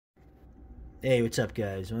Hey, what's up,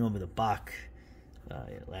 guys? I went over the Bock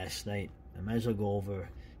last night. I might as well go over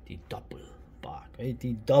the Doppelbock, right?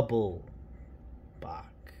 The double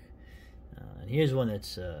Bock. And here's one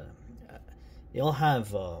that's they all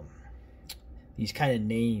have these kind of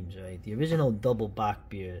names, right? The original double Bock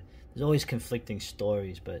beer. There's always conflicting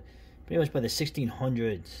stories, but pretty much by the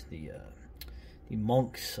 1600s, the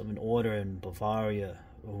monks of an order in Bavaria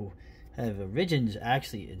who have origins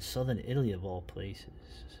actually in southern Italy of all places.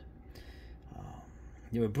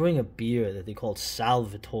 They were brewing a beer that they called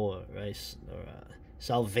Salvator, right? Or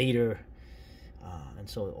Salvator. And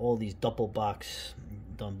so all these Dopplebocks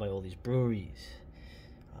done by all these breweries,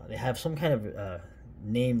 they have some kind of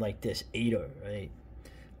name like this, Ader, right?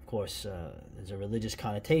 Of course, there's a religious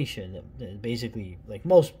connotation. Basically, like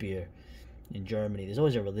most beer in Germany, there's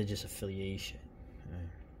always a religious affiliation.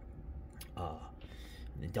 Right?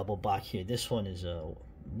 The double Bock here, this one is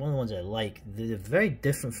one of the ones I like. They're very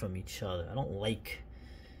different from each other. I don't like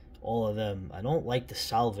all of them. I don't like the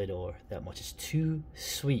Salvador that much. It's too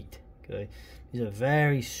sweet. Okay, these are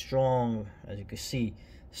very strong, as you can see.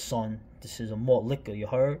 Son, this is a malt liquor. You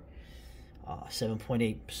heard,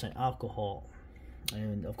 7.8% alcohol,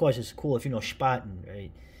 and of course it's cool if you know Spaten,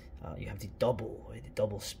 right? You have the double, right? The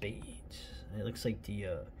double spades. And it looks like the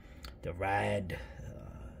rad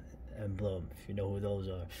emblem, if you know who those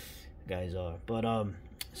guys are. But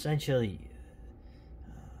essentially,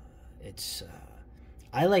 it's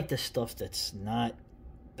I like the stuff that's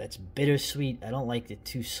bittersweet. I don't like it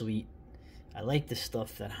too sweet. I like the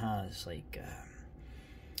stuff that has like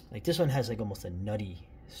this one has like almost a nutty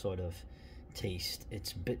sort of taste.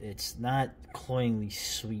 It's not cloyingly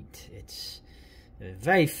sweet. It's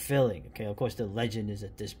very filling. Okay, of course the legend is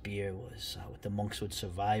that this beer was what the monks would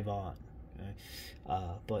survive on. Okay?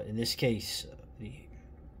 But in this case,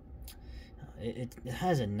 it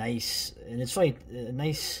has a nice, and it's like a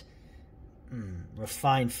nice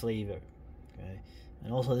refined flavor. Okay,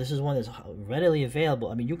 and also this is one that's readily available.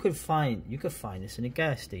 I mean, you could find this in a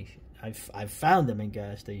gas station. I've found them in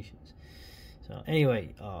gas stations. So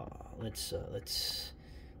anyway, let's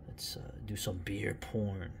do some beer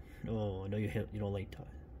porn. Oh, no, you don't like that.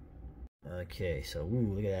 Okay, so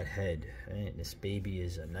ooh, look at that head. Right? This baby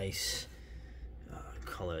is a nice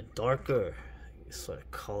color, darker sort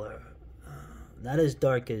of color. Not as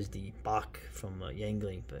dark as the Bock from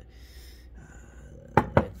Yangling, but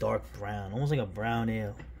a dark brown, almost like a brown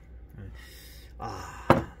ale.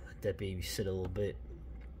 Let that baby sit a little bit.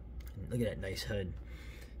 Look at that nice head.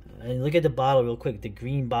 And look at the bottle real quick. The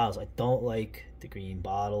green bottles. I don't like the green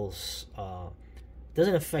bottles.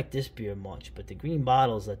 Doesn't affect this beer much, but the green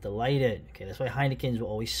bottles let the light in. Okay, that's why Heineken's were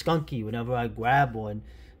always skunky whenever I grab one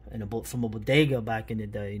from a bodega back in the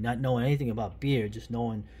day, not knowing anything about beer, just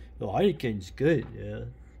knowing, Heineken's good. Yeah.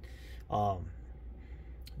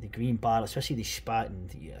 The green bottle, especially the Spaten,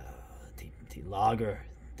 the lager,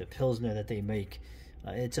 the Pilsner that they make,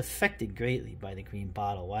 it's affected greatly by the green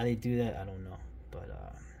bottle. Why they do that, I don't know. But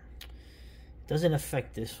it doesn't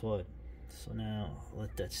affect this one. So now,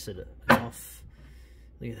 let that sit enough.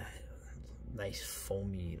 Look at that. Nice,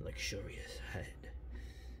 foamy, luxurious head.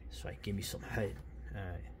 That's right, give me some head.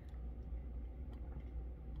 Alright.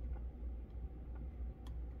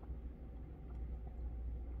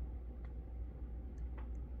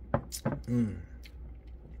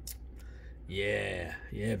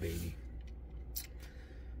 Yeah, baby.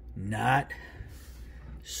 Not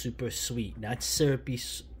super sweet, not syrupy,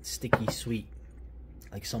 sticky sweet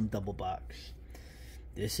like some double Bocks.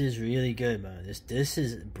 This is really good, man. This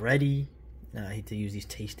is bready. I hate to use these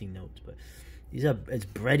tasting notes, but it's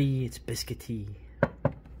bready, it's biscuity. I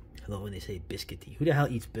love when they say biscuity. Who the hell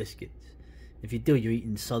eats biscuits? If you do, you're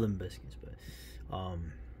eating southern biscuits. But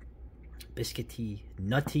biscuity,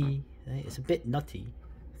 nutty. Right? It's a bit nutty.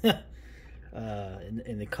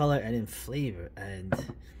 In the color and in flavor, and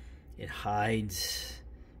it hides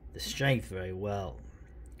the strength very well.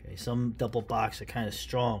 Okay, some double Bocks are kind of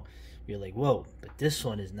strong. You're like, whoa, but this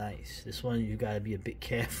one is nice. This one you gotta be a bit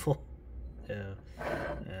careful.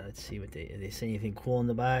 Let's see what they say anything cool in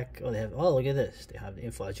the back. Oh, they have. Oh, look at this. They have the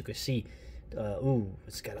info, as you can see. Ooh,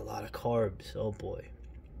 it's got a lot of carbs. Oh boy,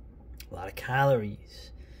 a lot of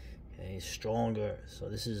calories. Okay, it's stronger. So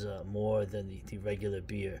this is more than the regular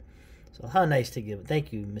beer. So how nice to give.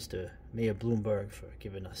 Thank you, Mr. Mayor Bloomberg, for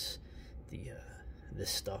giving us this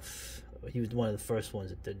stuff. He was one of the first ones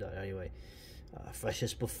that did that. Anyway,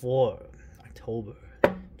 freshest before October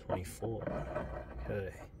 24.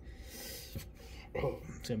 Okay.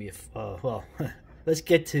 It's gonna be well. Let's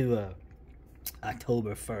get to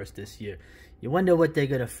October 1st this year. You wonder what they're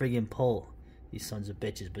gonna friggin' pull, these sons of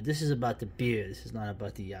bitches. But this is about the beer. This is not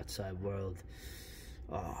about the outside world.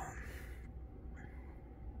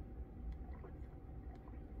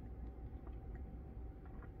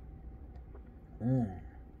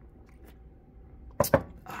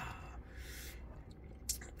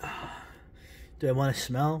 Do I want to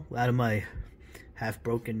smell out of my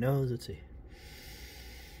half-broken nose? Let's see.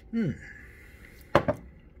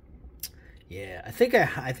 Yeah, I think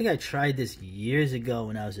I tried this years ago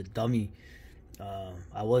when I was a dummy.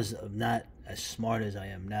 I was not as smart as I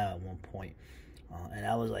am now at one point, and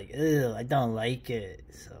I was like, "Ew, I don't like it."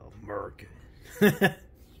 So, merc.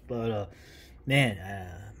 But man,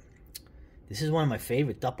 this is one of my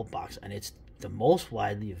favorite Dopplebocks, and it's the most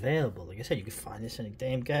widely available. Like I said, you can find this in a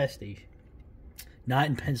damn gas station. Not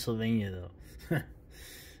in Pennsylvania though.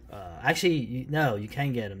 Actually, no, you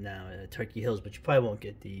can get them now at Turkey Hills, but you probably won't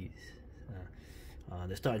get these.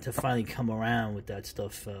 They're starting to finally come around with that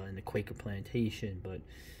stuff in the Quaker Plantation, but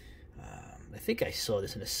I think I saw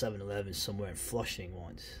this in a 7-Eleven somewhere in Flushing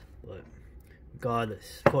once. But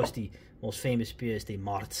regardless, of course, the most famous beer is the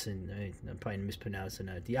Marzen, right? I'm probably mispronouncing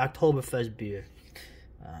that. The Oktoberfest beer,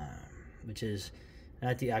 which is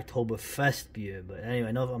not the Oktoberfest beer, but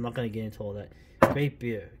anyway, no, I'm not going to get into all that. Great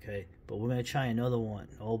beer, okay? But we're going to try another one.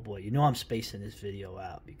 Oh boy, you know I'm spacing this video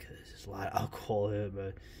out because there's a lot of alcohol here,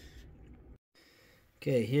 but...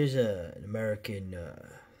 Okay, here's an American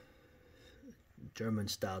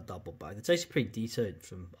German-style Doppelbock. It's actually pretty decent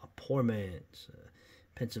from a poor man's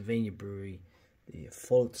Pennsylvania brewery, the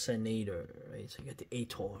Foltzenator, right? So you got the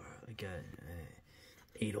Ator again,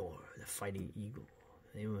 Ator, the Fighting Eagle.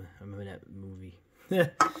 I remember that movie.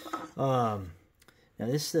 Now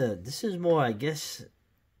this is more, I guess,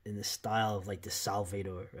 in the style of like the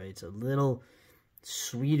Celebrator, right? It's a little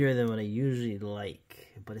sweeter than what I usually like,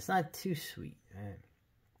 but it's not too sweet, right?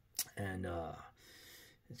 And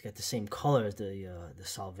it's got the same color as the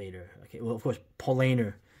Celebrator. Okay, well, of course,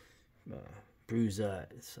 Foltzenator brews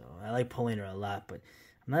that, so I like Foltzenator a lot, but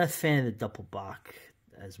I'm not a fan of the Dopplebock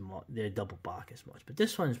as much. Their Dopplebock as much, but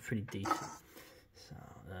this one's pretty decent. So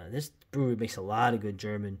this brewery makes a lot of good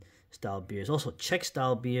German style beers, also Czech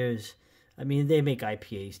style beers. I mean, they make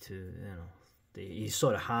IPAs too. You know, you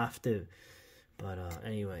sort of have to. But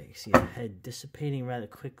anyway, you see the head dissipating rather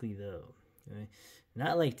quickly though. Right?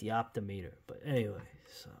 Not like the Optimator, but anyway,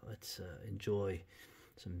 so let's enjoy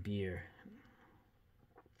some beer.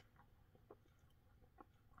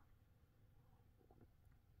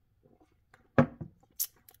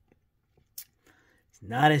 It's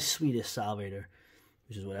not as sweet as Celebrator,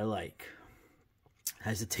 which is what I like. It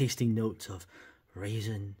has the tasting notes of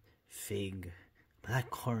raisin, fig,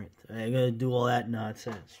 blackcurrant. I'm gonna do all that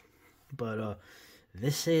nonsense, but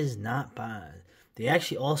this is not bad. They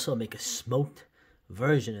actually also make a smoked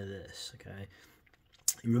version of this, okay?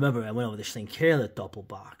 You remember I went over the Schlenkerla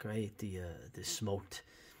Doppelbock, right? The smoked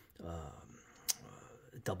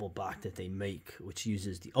Doppelbock that they make, which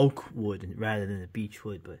uses the oak wood rather than the beech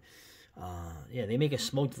wood. But yeah, they make a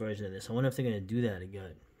smoked version of this. I wonder if they're gonna do that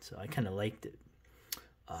again. So I kind of liked it,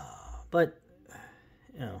 but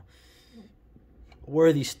you know,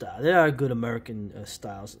 worthy style. There are good American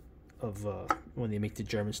styles of when they make the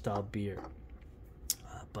German style beer,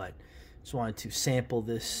 but just wanted to sample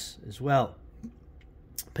this as well.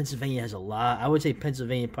 Pennsylvania has a lot. I would say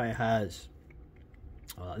Pennsylvania probably has.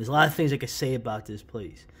 There's a lot of things I could say about this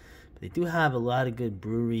place, but they do have a lot of good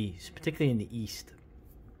breweries, particularly in the east.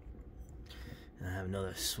 And I have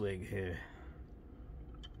another swig here.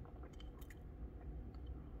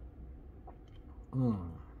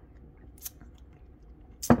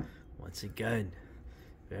 Once again,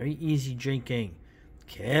 very easy drinking.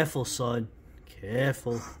 Careful, son.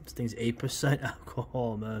 Careful. This thing's 8%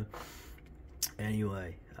 alcohol, man.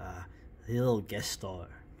 Anyway, the little guest star.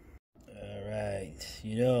 Alright,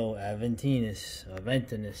 you know, Aventinus,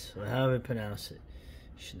 however you pronounce it.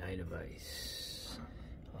 Schneiderweiss.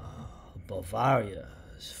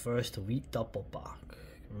 Bavaria's first wheat Doppelbock.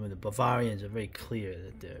 Remember, the Bavarians are very clear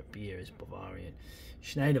that their beer is Bavarian.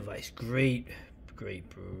 Schneiderweiss, great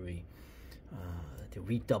brewery. The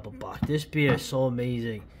wheat Doppelbock. This beer is so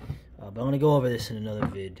amazing. But I'm going to go over this in another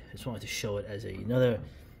vid. I just wanted to show it as another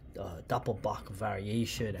Doppelbock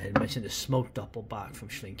variation. I had mentioned the smoked Doppelbock from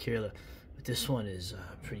Schlenkerla, but this one is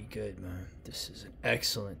pretty good, man. This is an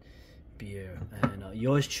excellent beer. And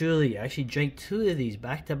yours truly actually drank 2 of these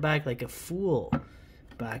back to back like a fool.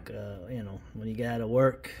 Back, you know, when you get out of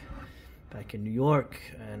work back in New York.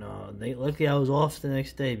 And luckily I was off the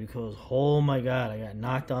next day because, oh my God, I got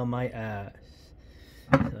knocked on my ass.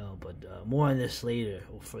 So, but more on this later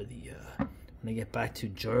for the when I get back to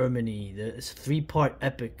Germany. It's a 3-part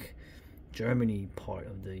epic Germany part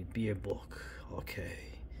of the beer book. Okay.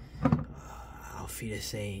 Auf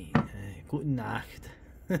Wiedersehen. Guten Nacht.